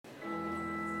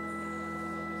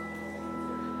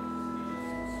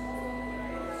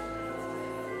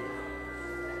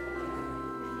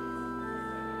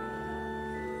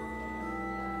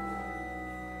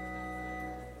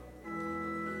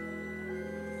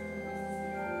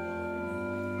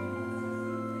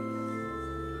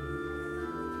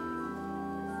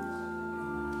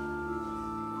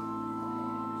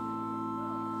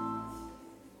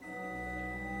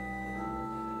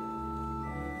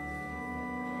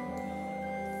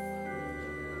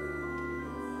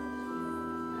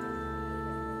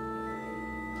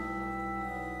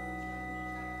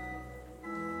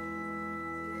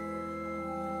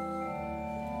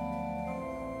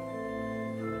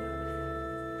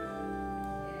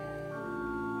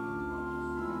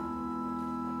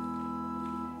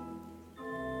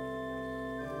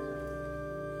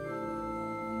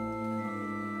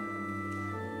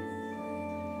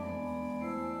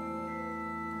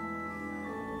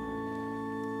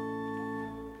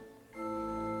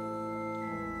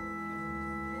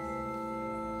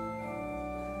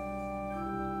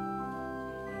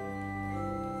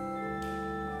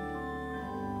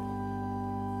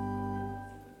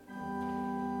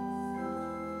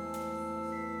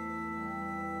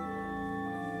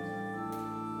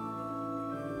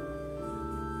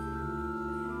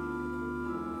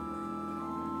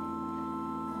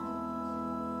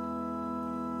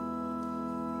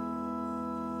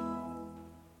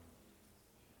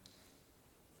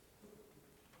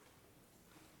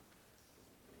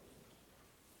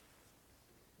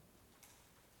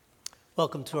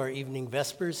Welcome to our evening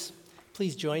Vespers.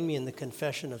 Please join me in the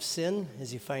confession of sin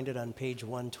as you find it on page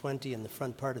 120 in the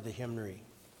front part of the hymnary.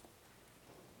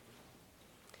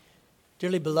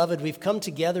 Dearly beloved, we've come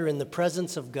together in the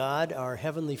presence of God, our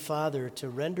Heavenly Father, to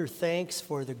render thanks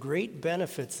for the great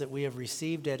benefits that we have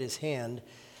received at His hand,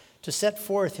 to set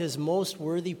forth His most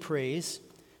worthy praise,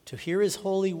 to hear His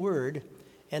holy word,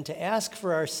 and to ask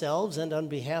for ourselves and on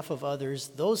behalf of others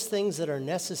those things that are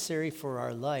necessary for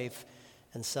our life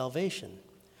and salvation.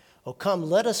 Oh, come,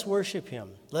 let us worship Him.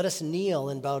 Let us kneel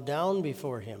and bow down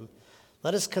before Him.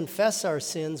 Let us confess our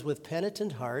sins with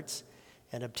penitent hearts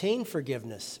and obtain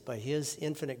forgiveness by His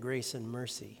infinite grace and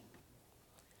mercy.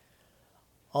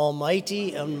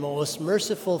 Almighty and most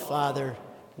merciful Father,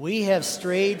 we have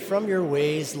strayed from your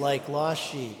ways like lost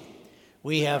sheep.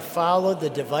 We have followed the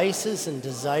devices and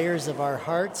desires of our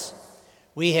hearts.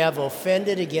 We have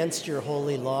offended against your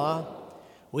holy law.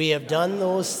 We have done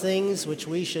those things which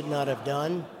we should not have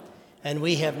done, and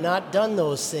we have not done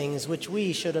those things which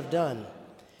we should have done.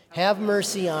 Have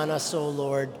mercy on us, O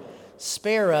Lord.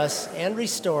 Spare us and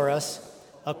restore us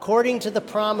according to the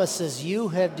promises you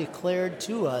have declared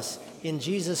to us in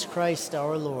Jesus Christ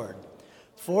our Lord.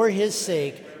 For His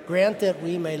sake, grant that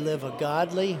we may live a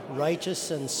godly, righteous,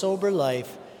 and sober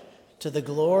life to the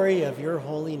glory of your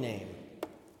holy name.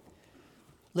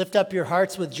 Lift up your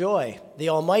hearts with joy. The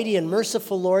Almighty and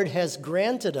merciful Lord has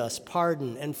granted us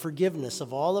pardon and forgiveness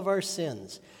of all of our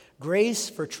sins, grace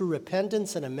for true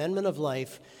repentance and amendment of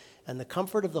life, and the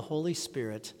comfort of the Holy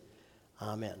Spirit.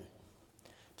 Amen.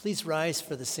 Please rise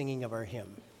for the singing of our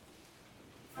hymn.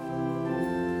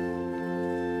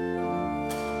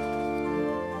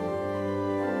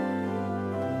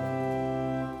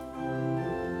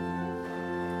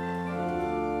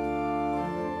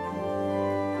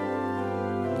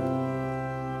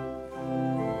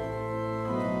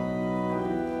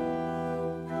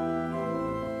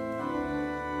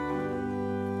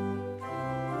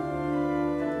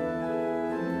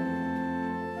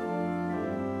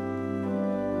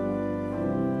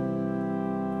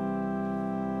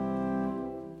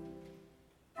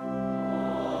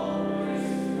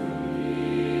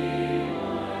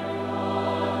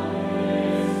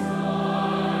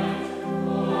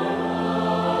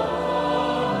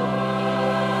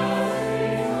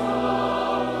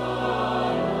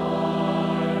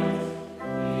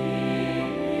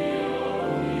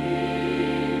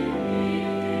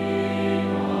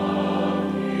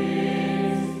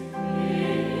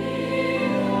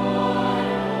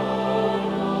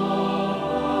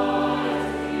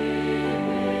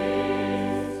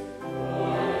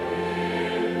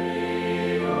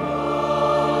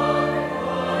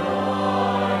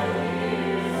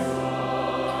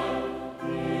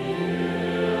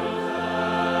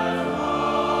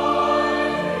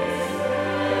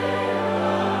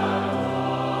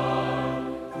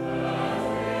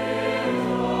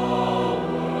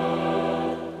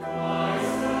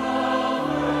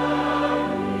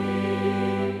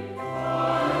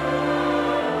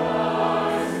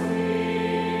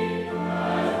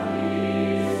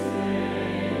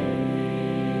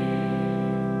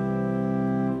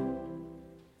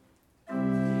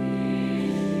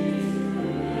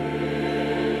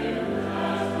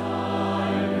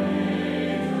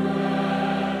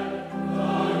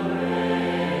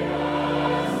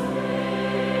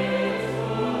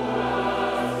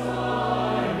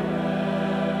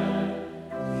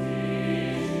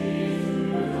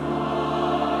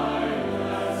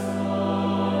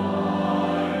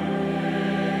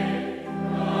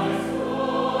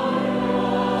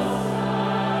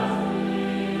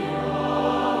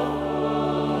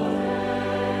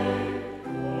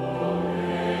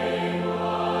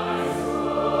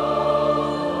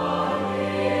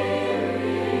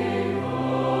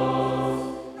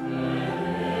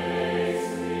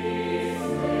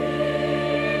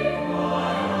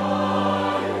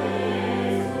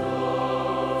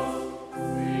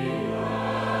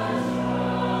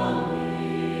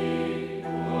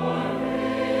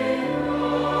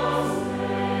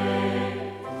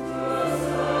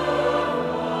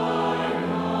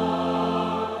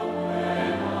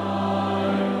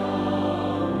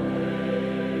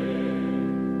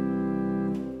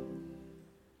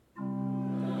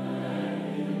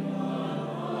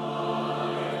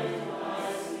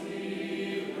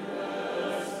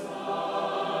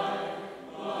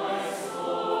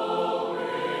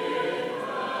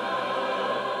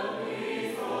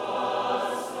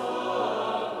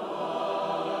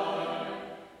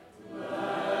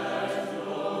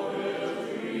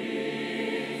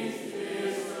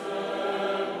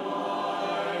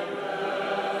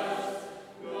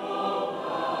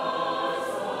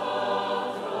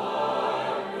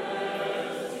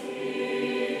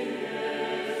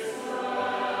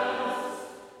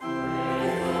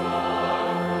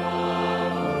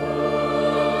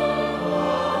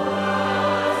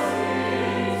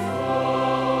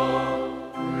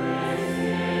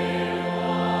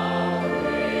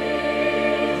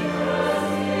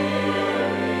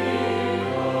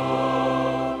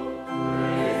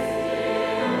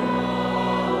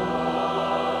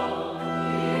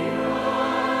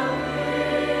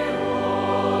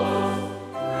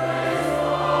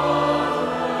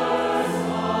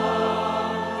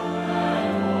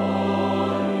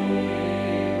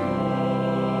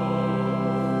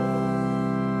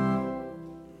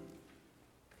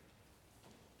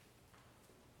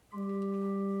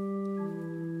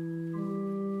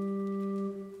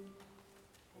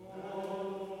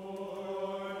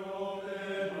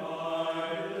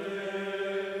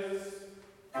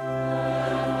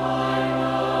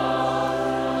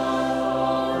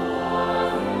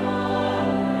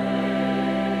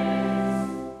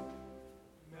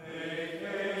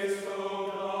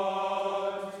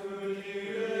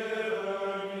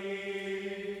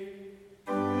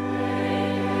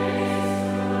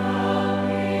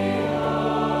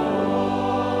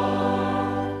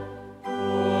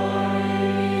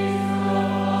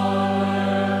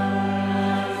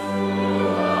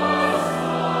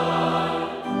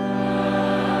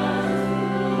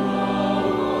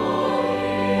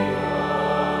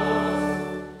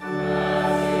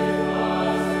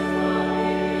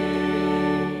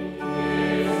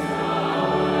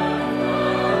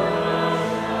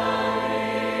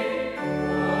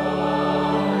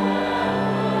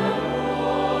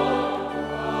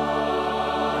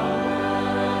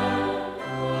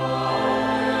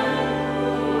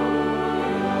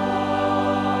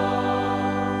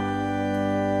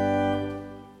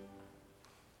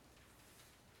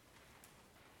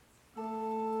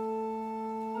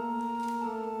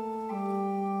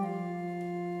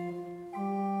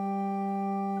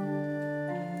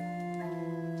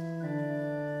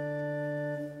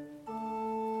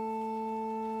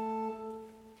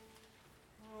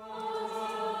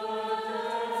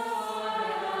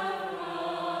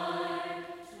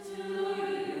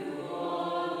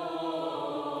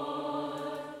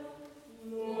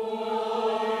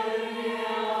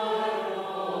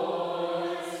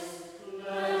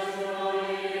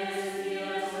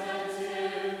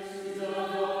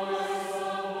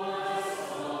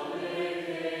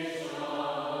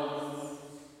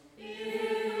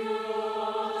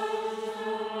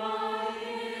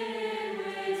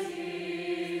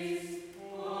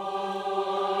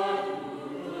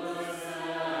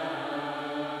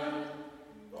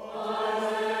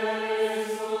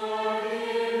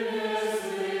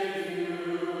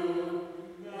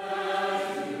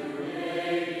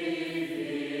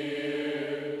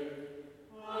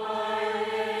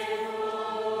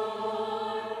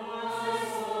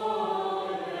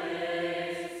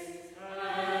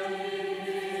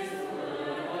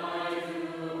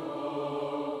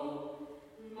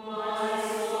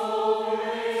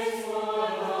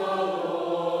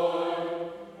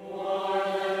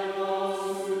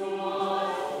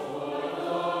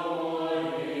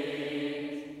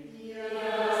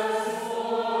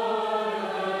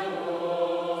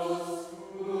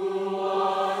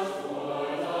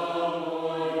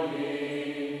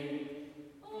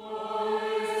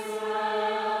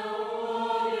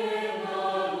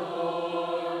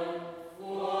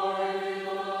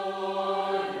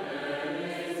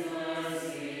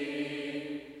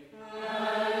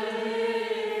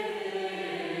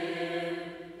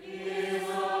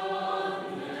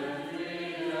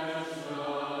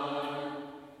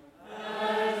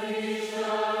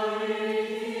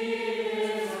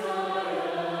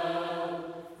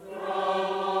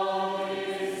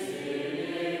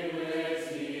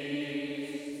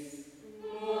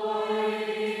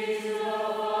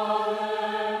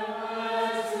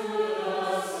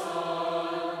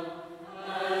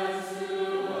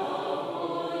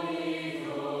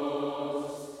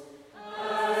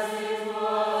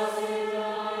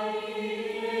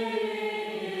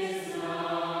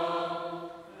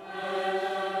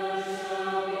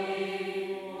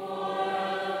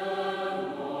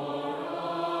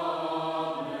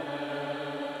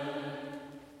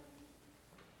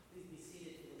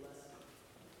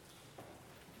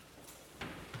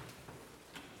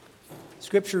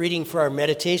 Scripture reading for our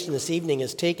meditation this evening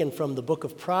is taken from the book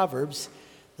of Proverbs,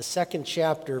 the 2nd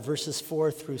chapter, verses 4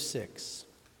 through 6.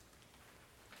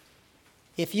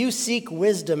 If you seek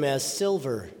wisdom as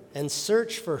silver and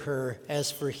search for her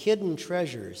as for hidden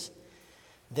treasures,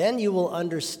 then you will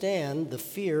understand the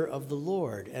fear of the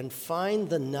Lord and find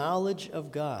the knowledge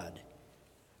of God.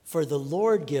 For the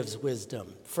Lord gives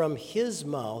wisdom. From his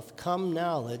mouth come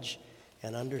knowledge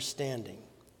and understanding.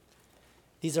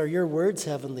 These are your words,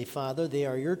 Heavenly Father. They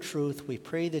are your truth. We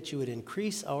pray that you would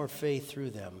increase our faith through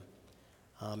them.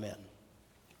 Amen.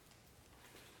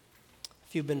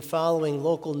 If you've been following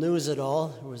local news at all,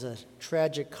 there was a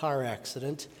tragic car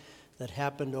accident that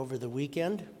happened over the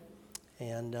weekend.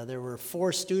 And there were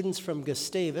 4 students from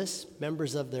Gustavus,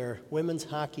 members of their women's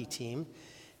hockey team,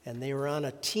 and they were on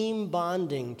a team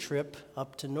bonding trip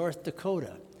up to North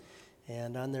Dakota.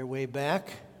 And on their way back,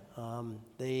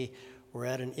 they were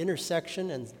at an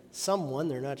intersection, and someone,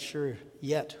 they're not sure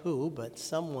yet who, but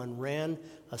someone ran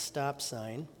a stop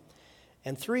sign.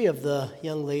 And 3 of the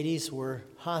young ladies were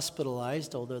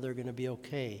hospitalized, although they're going to be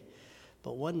okay.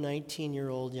 But one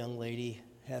 19-year-old young lady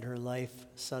had her life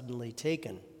suddenly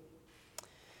taken.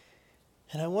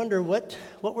 And I wonder, what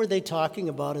were they talking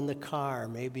about in the car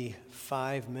maybe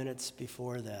 5 minutes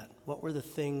before that? What were the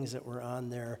things that were on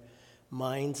their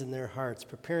minds and their hearts?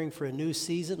 Preparing for a new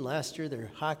season. Last year,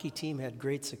 their hockey team had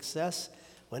great success,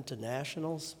 went to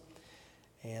nationals,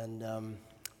 and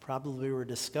probably were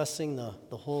discussing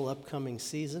the whole upcoming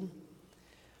season.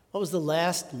 What was the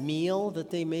last meal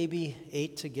that they maybe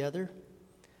ate together?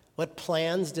 What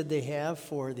plans did they have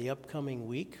for the upcoming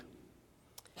week?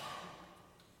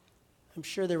 I'm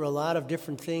sure there were a lot of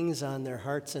different things on their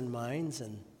hearts and minds,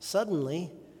 and suddenly,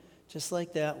 just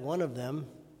like that, one of them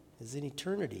is in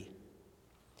eternity.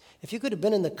 If you could have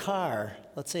been in the car,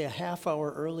 let's say a half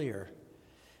hour earlier,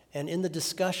 and in the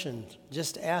discussion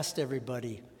just asked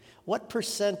everybody, what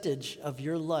percentage of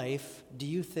your life do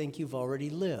you think you've already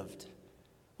lived?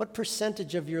 What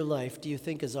percentage of your life do you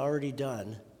think is already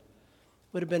done?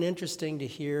 Would have been interesting to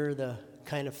hear the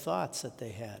kind of thoughts that they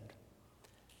had.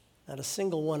 Not a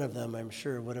single one of them, I'm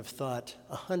sure, would have thought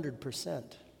 100%.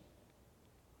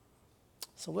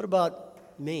 So what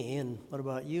about me, and what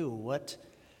about you? What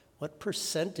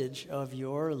percentage of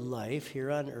your life here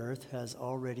on earth has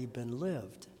already been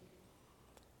lived?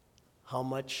 How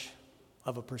much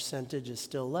of a percentage is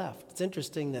still left? It's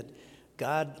interesting that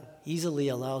God easily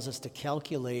allows us to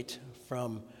calculate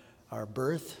from our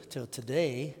birth till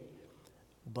today,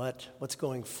 but what's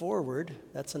going forward,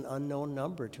 that's an unknown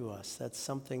number to us. That's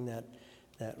something that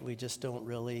we just don't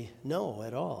really know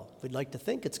at all. We'd like to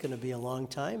think it's going to be a long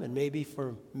time, and maybe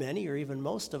for many or even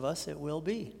most of us it will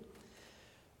be.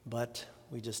 But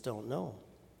we just don't know.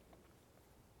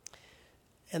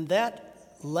 And that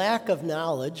lack of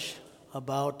knowledge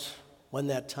about when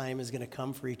that time is going to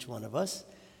come for each one of us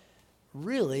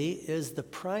really is the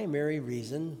primary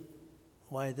reason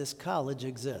why this college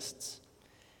exists,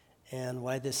 and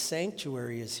why this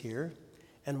sanctuary is here,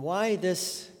 and why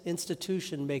this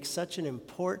institution makes such an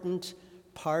important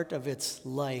part of its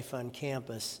life on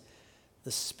campus,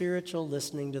 the spiritual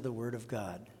listening to the Word of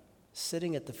God,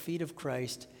 sitting at the feet of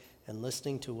Christ and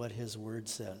listening to what His Word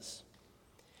says.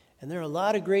 And there are a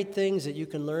lot of great things that you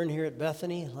can learn here at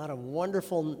Bethany, a lot of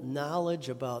wonderful knowledge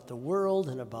about the world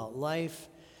and about life.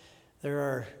 There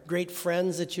are great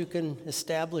friends that you can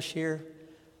establish here.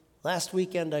 Last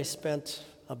weekend I spent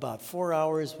about 4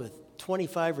 hours with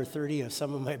 25 or 30 of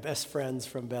some of my best friends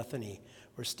from Bethany.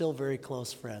 We're still very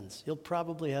close friends. You'll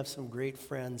probably have some great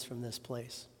friends from this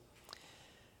place.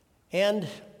 And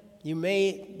you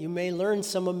may learn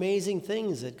some amazing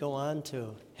things that go on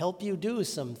to help you do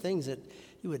some things that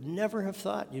you would never have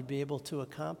thought you'd be able to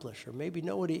accomplish, or maybe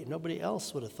nobody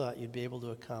else would have thought you'd be able to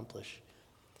accomplish.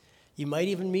 You might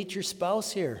even meet your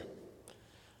spouse here.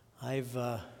 I've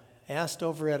asked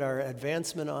over at our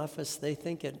advancement office, they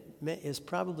think it is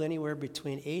probably anywhere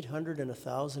between 800 and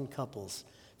 1,000 couples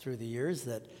through the years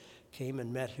that came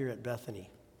and met here at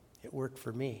Bethany. It worked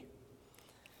for me.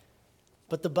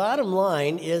 But the bottom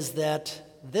line is that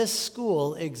this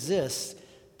school exists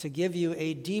to give you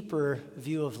a deeper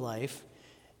view of life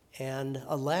and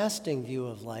a lasting view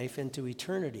of life into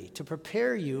eternity, to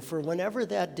prepare you for whenever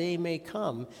that day may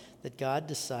come that God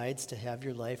decides to have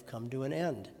your life come to an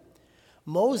end.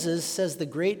 Moses says the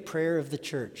great prayer of the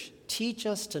church, teach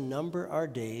us to number our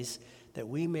days that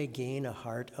we may gain a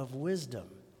heart of wisdom,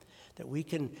 that we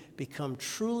can become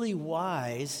truly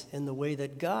wise in the way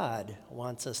that God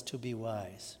wants us to be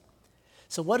wise.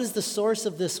 So what is the source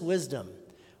of this wisdom?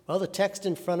 Well, the text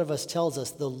in front of us tells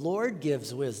us the Lord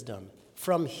gives wisdom.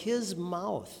 From his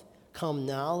mouth come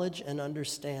knowledge and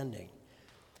understanding.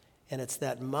 And it's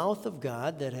that mouth of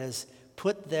God that has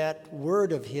put that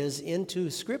word of his into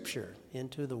Scripture,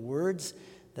 into the words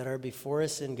that are before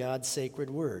us in God's sacred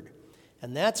word.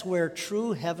 And that's where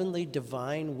true heavenly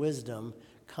divine wisdom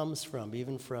comes from,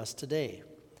 even for us today.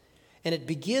 And it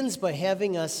begins by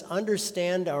having us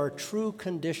understand our true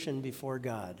condition before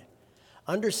God,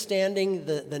 understanding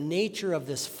the nature of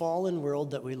this fallen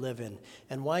world that we live in,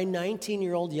 and why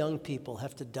 19-year-old young people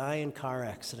have to die in car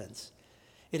accidents.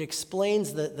 It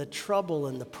explains the trouble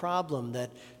and the problem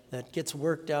that gets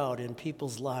worked out in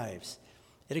people's lives.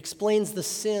 It explains the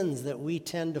sins that we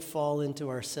tend to fall into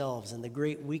ourselves and the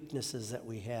great weaknesses that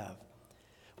we have.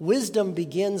 Wisdom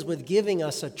begins with giving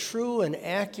us a true and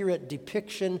accurate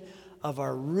depiction of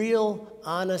our real,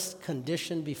 honest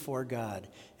condition before God,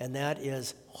 and that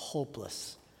is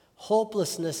hopeless.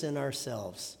 Hopelessness in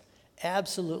ourselves.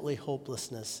 Absolutely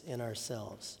hopelessness in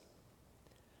ourselves.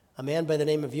 A man by the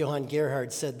name of Johann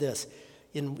Gerhard said this,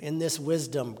 in this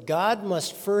wisdom, God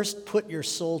must first put your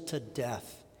soul to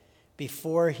death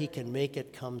before he can make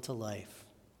it come to life.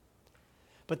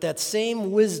 But that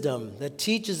same wisdom that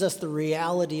teaches us the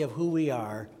reality of who we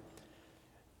are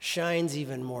shines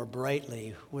even more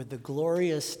brightly with the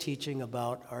glorious teaching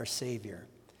about our Savior.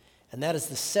 And that is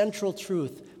the central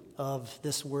truth of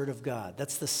this Word of God.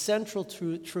 That's the central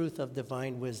truth of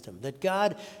divine wisdom, that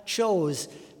God chose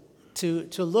to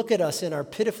look at us in our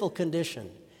pitiful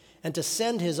condition and to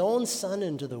send his own Son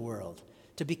into the world,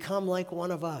 to become like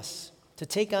one of us, to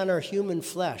take on our human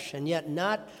flesh and yet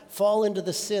not fall into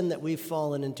the sin that we've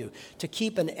fallen into, to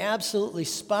keep an absolutely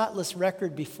spotless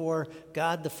record before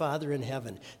God the Father in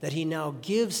heaven, that he now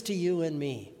gives to you and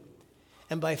me.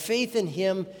 And by faith in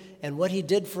him and what he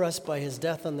did for us by his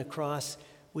death on the cross,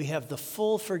 we have the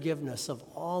full forgiveness of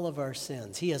all of our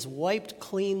sins. He has wiped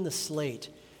clean the slate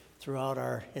throughout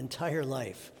our entire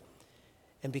life.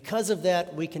 And because of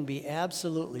that, we can be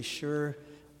absolutely sure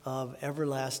of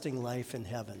everlasting life in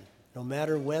heaven, no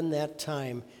matter when that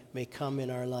time may come in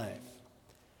our life.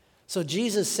 So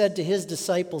Jesus said to his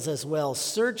disciples as well,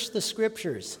 "Search the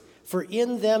Scriptures, for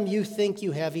in them you think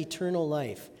you have eternal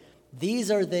life. These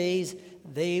are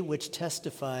they which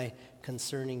testify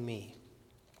concerning me."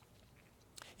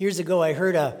 Years ago, I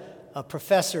heard a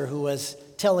professor who was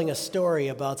telling a story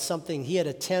about something. He had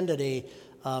attended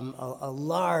a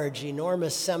large,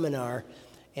 enormous seminar,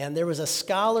 and there was a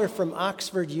scholar from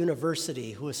Oxford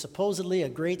University who was supposedly a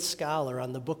great scholar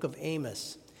on the book of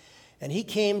Amos. And he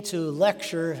came to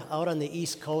lecture out on the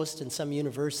East Coast in some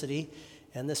university,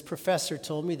 and this professor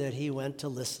told me that he went to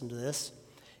listen to this.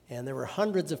 And there were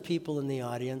hundreds of people in the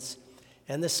audience,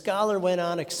 and the scholar went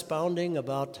on expounding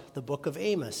about the book of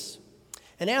Amos.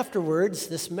 And afterwards,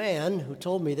 this man who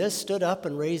told me this stood up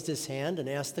and raised his hand and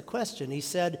asked the question. He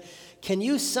said, "Can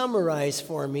you summarize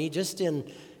for me, just in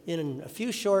a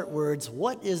few short words,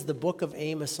 what is the book of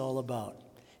Amos all about?"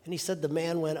 And he said the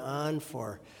man went on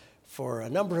for a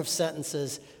number of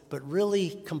sentences, but really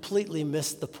completely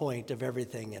missed the point of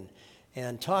everything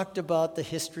and talked about the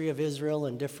history of Israel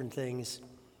and different things.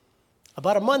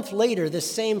 About a month later,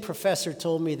 this same professor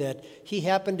told me that he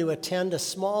happened to attend a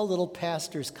small little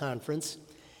pastors' conference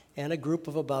and a group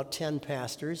of about 10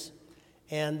 pastors.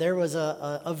 And there was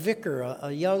a vicar,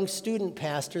 a young student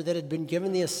pastor that had been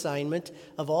given the assignment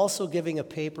of also giving a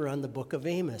paper on the book of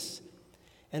Amos.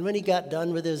 And when he got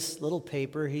done with his little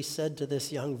paper, he said to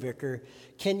this young vicar,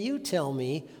 "Can you tell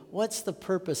me what's the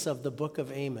purpose of the book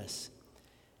of Amos?"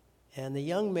 And the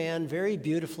young man very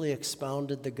beautifully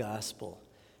expounded the gospel,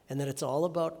 and that it's all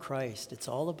about Christ. It's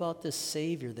all about this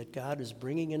Savior that God is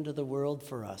bringing into the world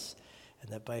for us, and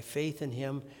that by faith in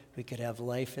him, we could have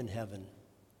life in heaven.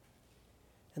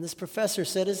 And this professor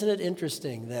said, "Isn't it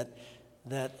interesting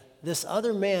that this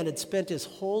other man had spent his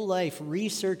whole life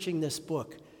researching this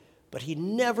book, but he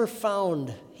never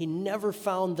found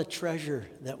the treasure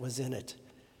that was in it."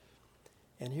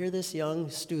 And here this young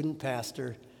student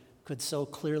pastor could so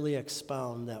clearly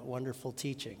expound that wonderful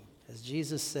teaching. As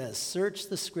Jesus says, search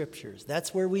the Scriptures.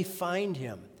 That's where we find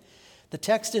him. The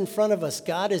text in front of us,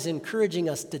 God is encouraging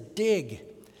us to dig.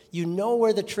 You know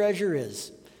where the treasure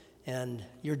is. And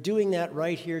you're doing that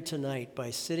right here tonight by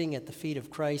sitting at the feet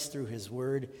of Christ through his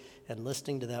word and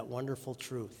listening to that wonderful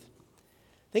truth.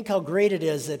 Think how great it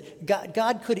is that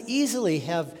God could easily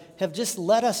have just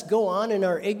let us go on in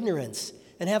our ignorance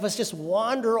and have us just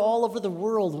wander all over the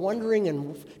world, wondering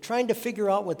and trying to figure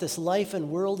out what this life and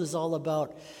world is all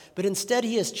about. But instead,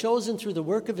 he has chosen through the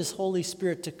work of his Holy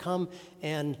Spirit to come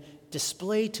and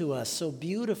display to us so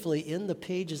beautifully in the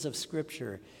pages of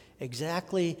Scripture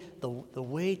exactly the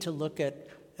way to look at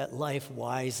life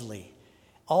wisely,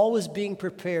 always being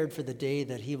prepared for the day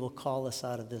that he will call us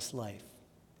out of this life.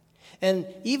 And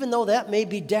even though that may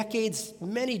be decades,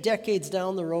 many decades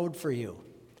down the road for you,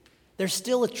 there's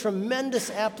still a tremendous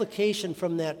application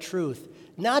from that truth,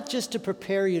 not just to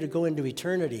prepare you to go into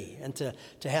eternity and to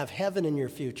have heaven in your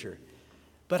future,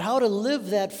 but how to live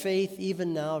that faith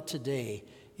even now today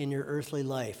in your earthly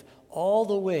life, all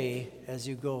the way as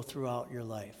you go throughout your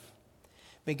life.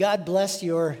 May God bless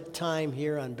your time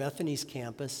here on Bethany's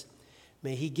campus.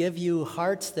 May He give you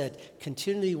hearts that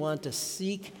continually want to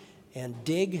seek and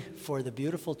dig for the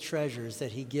beautiful treasures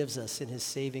that He gives us in His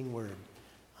saving word.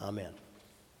 Amen.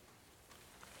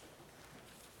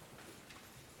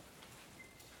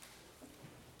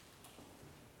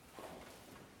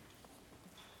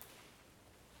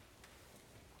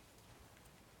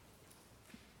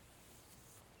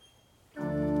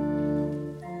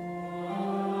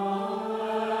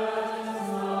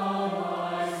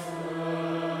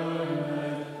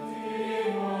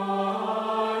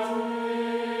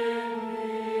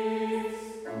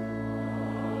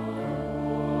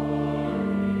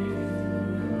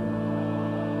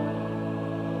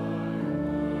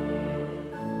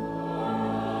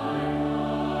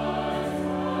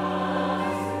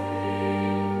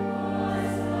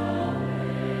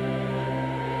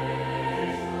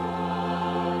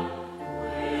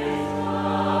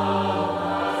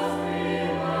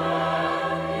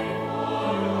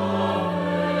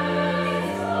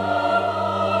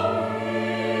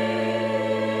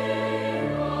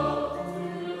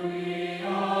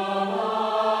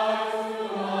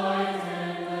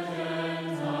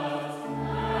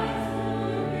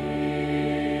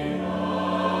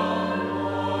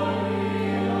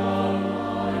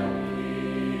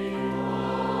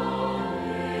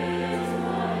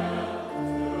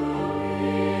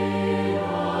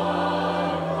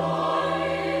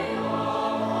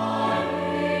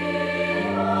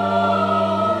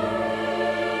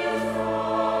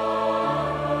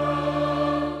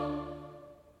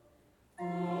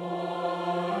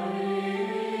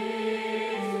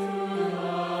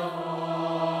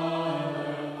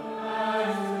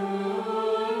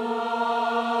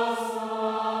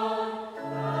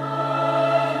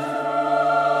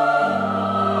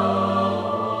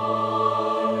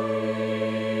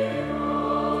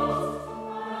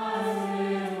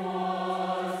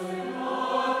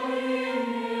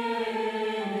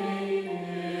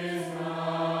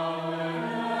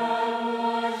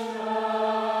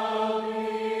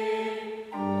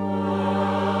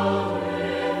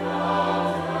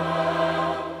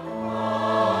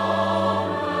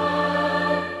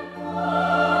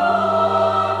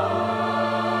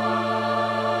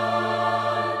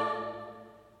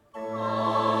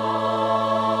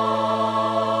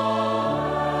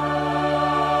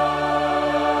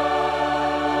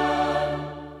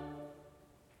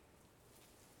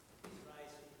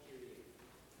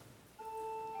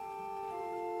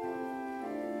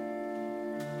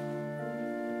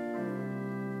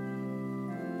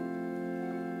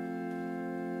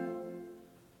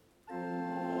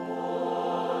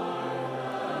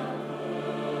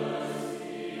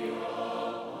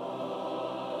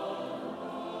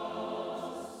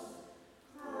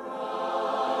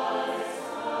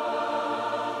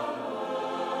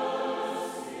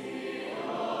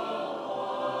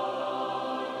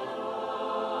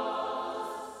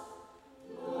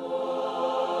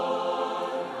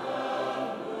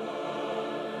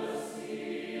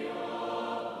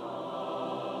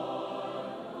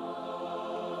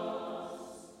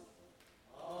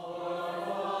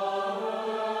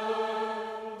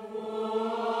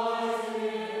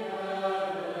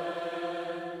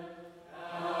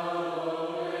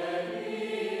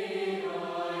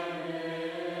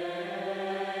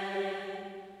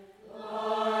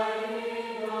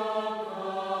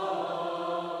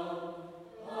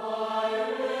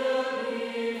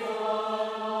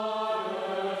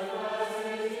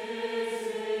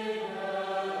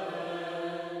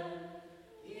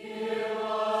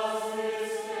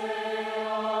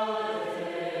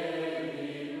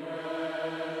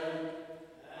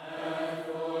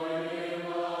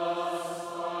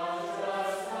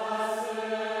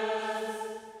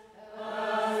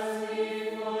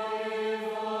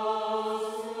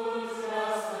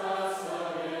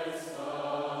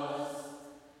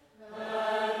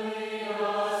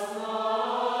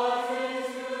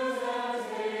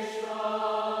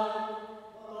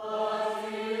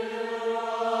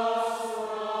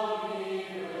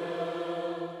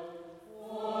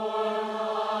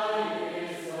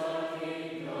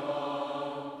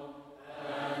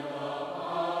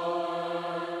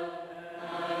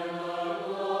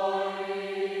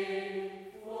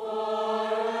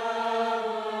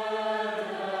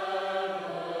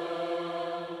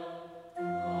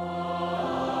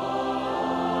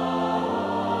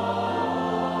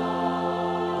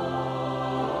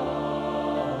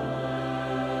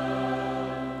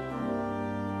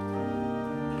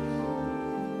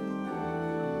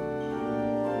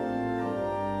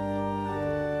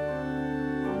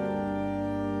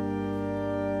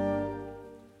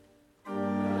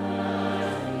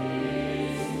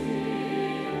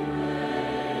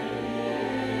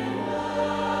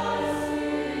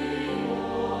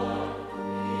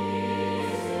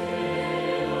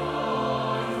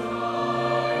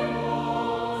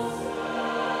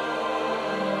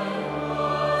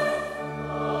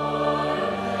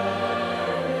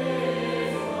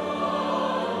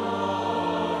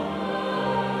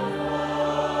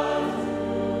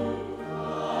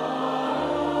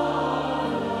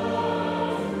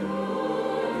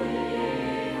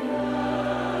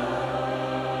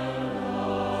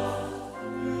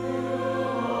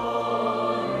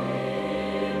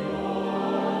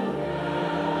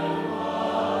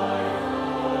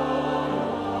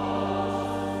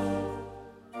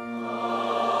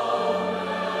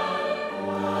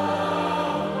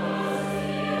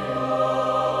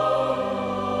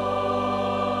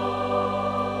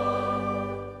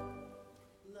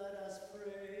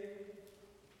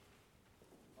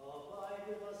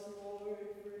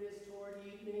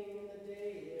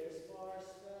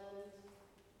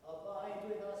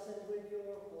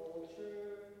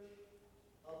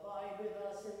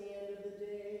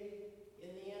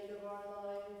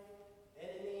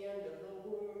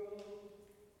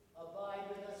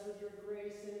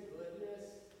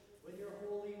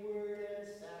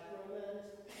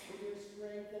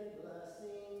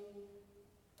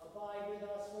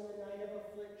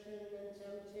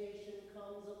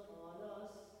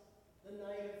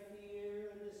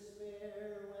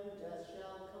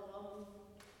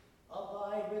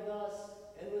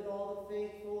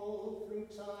 faithful through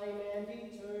time